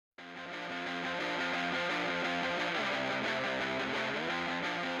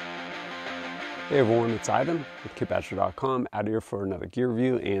Hey everyone, it's Ivan with kitbasher.com, out here for another gear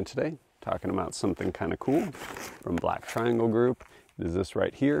review, and today talking about something kind of cool from Black Triangle Group. It is this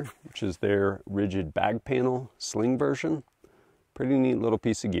right here, which is their rigid bag panel sling version. Pretty neat little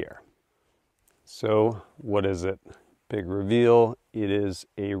piece of gear. So what is it? Big reveal, it is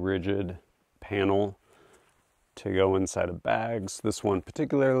a rigid panel to go inside of bags, this one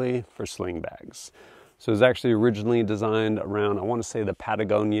particularly for sling bags. So it was actually originally designed around, I want to say, the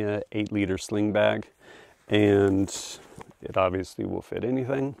Patagonia 8-liter sling bag, and it obviously will fit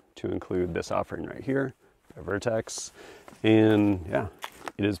anything, to include this offering right here, a Vertx. And yeah,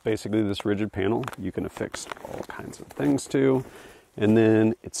 it is basically this rigid panel you can affix all kinds of things to, and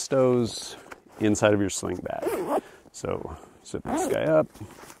then it stows inside of your sling bag. So zip this guy up, you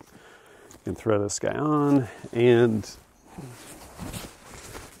can throw this guy on, and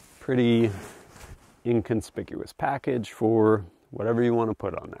pretty inconspicuous package for whatever you want to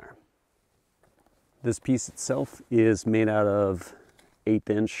put on there. This piece itself is made out of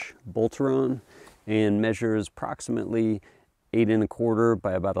 1/8" Bolteron and measures approximately 8 1/4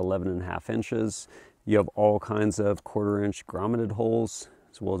 by about 11.5 inches. You have all kinds of 1/4 inch grommeted holes,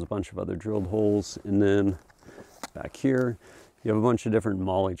 as well as a bunch of other drilled holes. And then back here, you have a bunch of different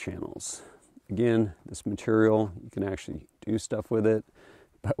MOLLE channels. Again, this material, you can actually do stuff with it.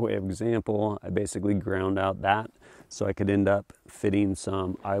 By way of example, I basically ground out that so I could end up fitting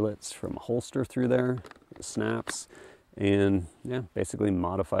some eyelets from a holster through there, the snaps, and yeah, basically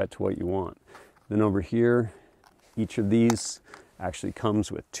modify it to what you want. Then over here, each of these actually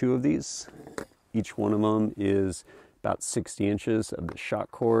comes with 2 of these. Each one of them is about 60 inches of the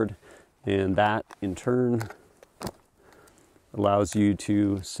shock cord, and that in turn allows you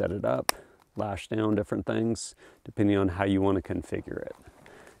to set it up, lash down different things, depending on how you want to configure it.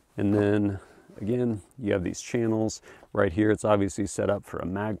 And then again, you have these channels. Right here, it's obviously set up for a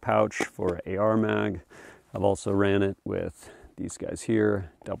mag pouch, for an AR mag. I've also ran it with these guys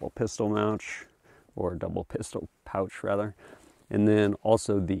here, double pistol pouch rather. And then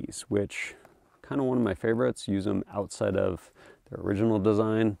also these, which kind of one of my favorites, use them outside of their original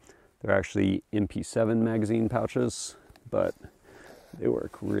design. They're actually MP7 magazine pouches, but they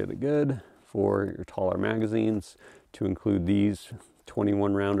work really good for your taller magazines, to include these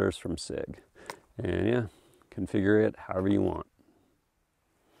 21 rounders from SIG. And yeah, configure it however you want.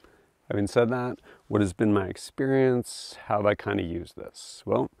 Having said that, what has been my experience? How have I kind of used this?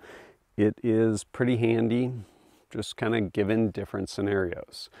 Well, it is pretty handy, just kind of given different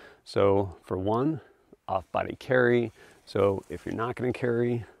scenarios. So for one, off-body carry. So if you're not going to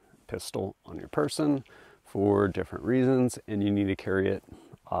carry a pistol on your person for different reasons, and you need to carry it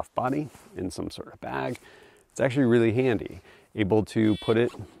off-body in some sort of bag, it's actually really handy. Able to put it,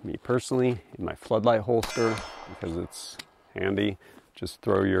 me personally, in my floodlight holster because it's handy. Just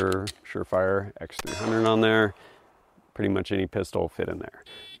throw your Surefire X300 on there. Pretty much any pistol will fit in there.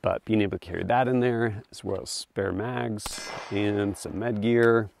 But being able to carry that in there, as well as spare mags and some med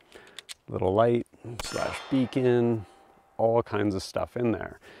gear, little light / beacon, all kinds of stuff in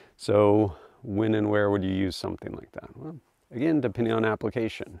there. So when and where would you use something like that? Well, again, depending on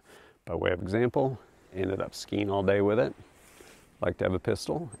application. By way of example, ended up skiing all day with it. Like to have a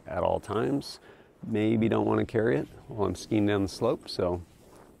pistol at all times. Maybe don't want to carry it while I'm skiing down the slope, so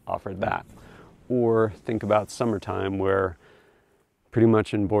offered that. Or think about summertime, where pretty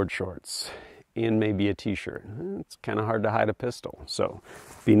much in board shorts and maybe a t-shirt, it's kind of hard to hide a pistol. So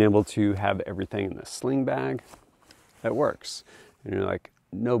being able to have everything in the sling bag, that works. And you're like,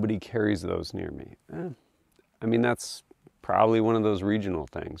 nobody carries those near me. I mean, that's probably one of those regional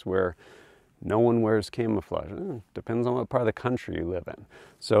things where no one wears camouflage. Depends on what part of the country you live in.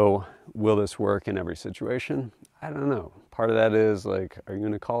 So will this work in every situation? I don't know. Part of that is like, are you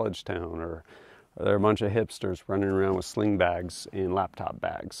in a college town, or are there a bunch of hipsters running around with sling bags and laptop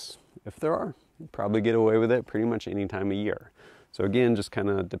bags? If there are, you probably get away with it pretty much any time of year. So again, just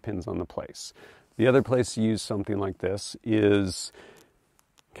kind of depends on the place. The other place to use something like this is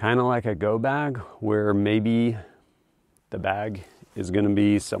kind of like a go bag, where maybe the bag is going to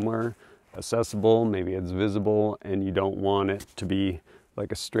be somewhere accessible, maybe it's visible, and you don't want it to be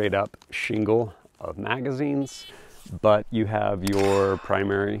like a straight up shingle of magazines, but you have your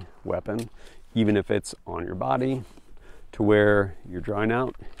primary weapon, even if it's on your body, to where you're drawing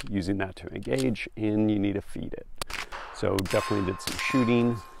out, using that to engage, and you need to feed it. So definitely did some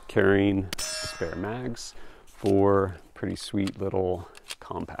shooting, carrying spare mags for pretty sweet little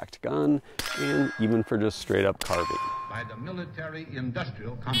compact gun, and even for just straight up carbine. By the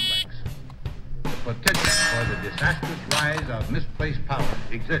military-industrial complex, the potential for the disastrous rise of misplaced power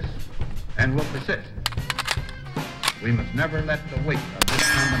exists and will persist. We must never let the weight of this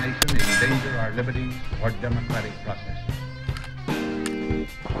combination endanger our liberties or democratic process.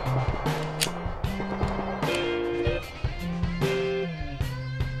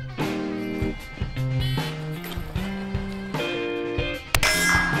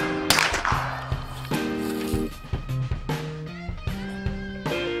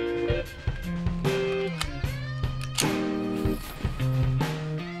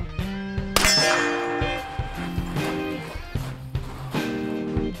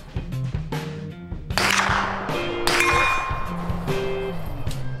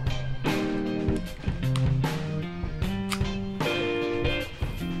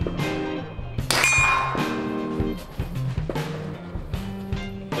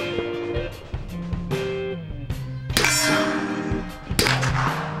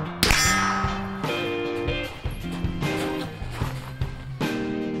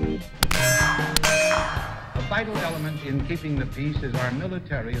 A vital element in keeping the peace is our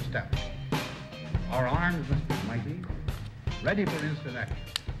military establishment. Our arms must be mighty, ready for instant action,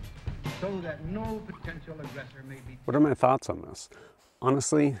 so that no potential aggressor may be... What are my thoughts on this?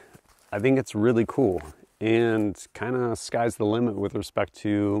 Honestly, I think it's really cool and kind of sky's the limit with respect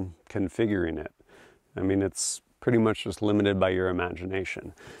to configuring it. I mean, it's pretty much just limited by your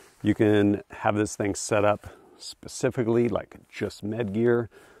imagination. You can have this thing set up specifically like just med gear,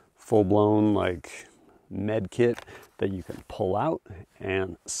 full-blown like med kit that you can pull out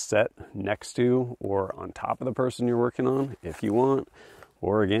and set next to or on top of the person you're working on if you want.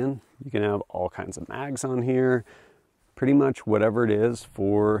 Or again, you can have all kinds of mags on here, pretty much whatever it is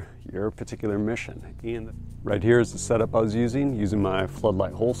for your particular mission. And right here is the setup I was using my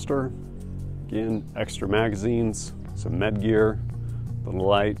floodlight holster. Again, extra magazines, some med gear, little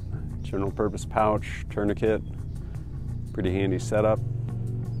light, general purpose pouch, tourniquet, pretty handy setup.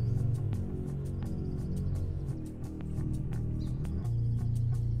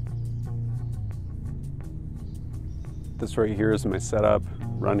 This right here is my setup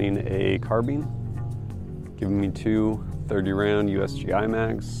running a carbine, giving me two 30-round USGI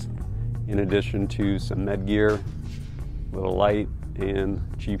mags, in addition to some med gear, little light, and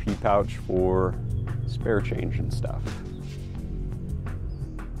GP pouch for spare change and stuff.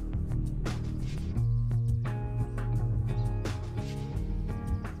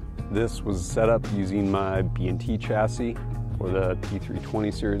 This was set up using my B&T chassis for the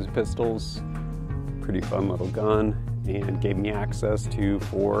P320 series of pistols. Pretty fun little gun, and gave me access to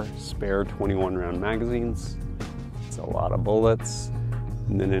 4 spare 21-round magazines. It's a lot of bullets.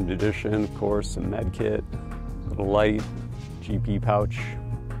 And then in addition, of course, some med kit, little light, GP pouch.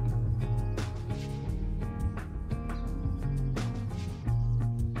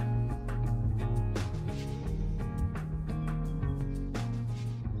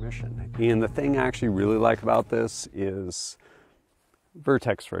 And the thing I actually really like about this is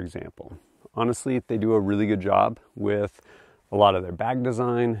Vertx, for example. Honestly, they do a really good job with a lot of their bag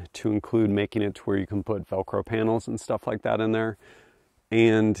design to include making it to where you can put Velcro panels and stuff like that in there.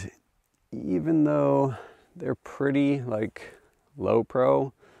 And even though they're pretty like low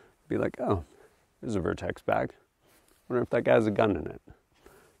pro, be like, oh, there's a Vertx bag. I wonder if that guy has a gun in it.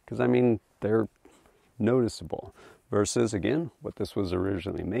 Because I mean, they're noticeable versus again, what this was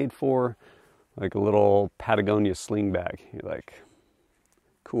originally made for, like a little Patagonia sling bag. You're like,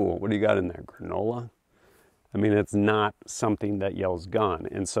 cool, what do you got in there, granola? I mean, it's not something that yells gun.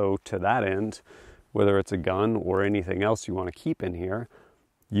 And so to that end, whether it's a gun or anything else you want to keep in here,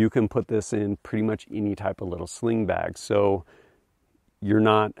 you can put this in pretty much any type of little sling bag. So you're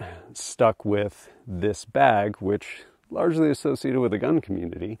not stuck with this bag, which largely associated with the gun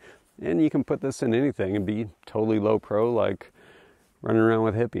community. And you can put this in anything and be totally low pro, like running around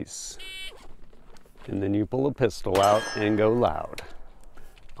with hippies. And then you pull a pistol out and go loud.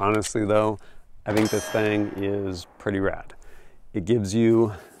 Honestly though, I think this thing is pretty rad. It gives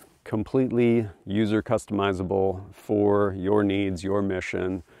you completely user customizable for your needs, your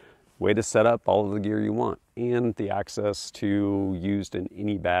mission, way to set up all of the gear you want, and the access to used in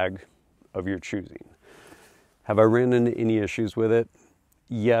any bag of your choosing. Have I ran into any issues with it?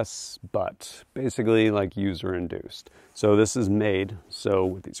 Yes, but basically like user induced. So this is made so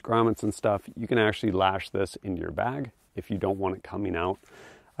with these grommets and stuff, you can actually lash this into your bag if you don't want it coming out.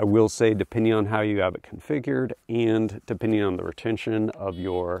 I will say, depending on how you have it configured and depending on the retention of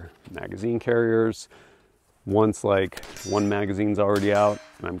your magazine carriers, once like one magazine's already out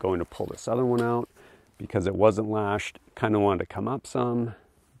and I'm going to pull this other one out because it wasn't lashed, kind of wanted to come up some.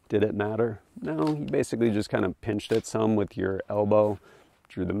 Did it matter? No, you basically just kind of pinched it some with your elbow,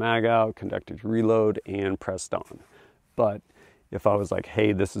 drew the mag out, conducted your reload, and pressed on. But if I was like,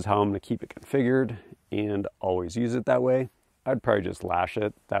 hey, this is how I'm going to keep it configured, and always use it that way, I'd probably just lash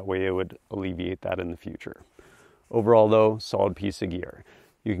it. That way it would alleviate that in the future. Overall though, solid piece of gear.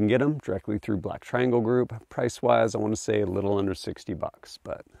 You can get them directly through Black Triangle Group. Price-wise, I want to say a little under 60 bucks,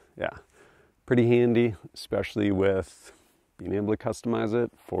 but yeah, pretty handy, especially with being able to customize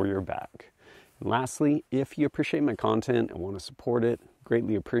it for your bag. And lastly, if you appreciate my content and want to support it,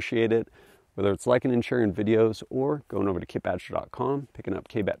 greatly appreciate it, whether it's liking and sharing videos or going over to kitbadger.com, picking up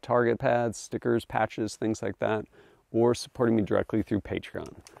K-Bet target pads, stickers, patches, things like that, or supporting me directly through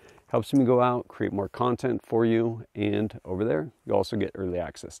Patreon. Helps me go out, create more content for you, and over there, you also get early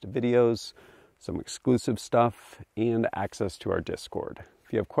access to videos, some exclusive stuff, and access to our Discord.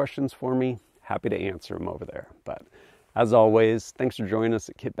 If you have questions for me, happy to answer them over there. But as always, thanks for joining us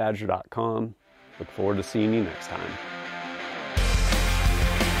at kitbadger.com. Look forward to seeing you next time.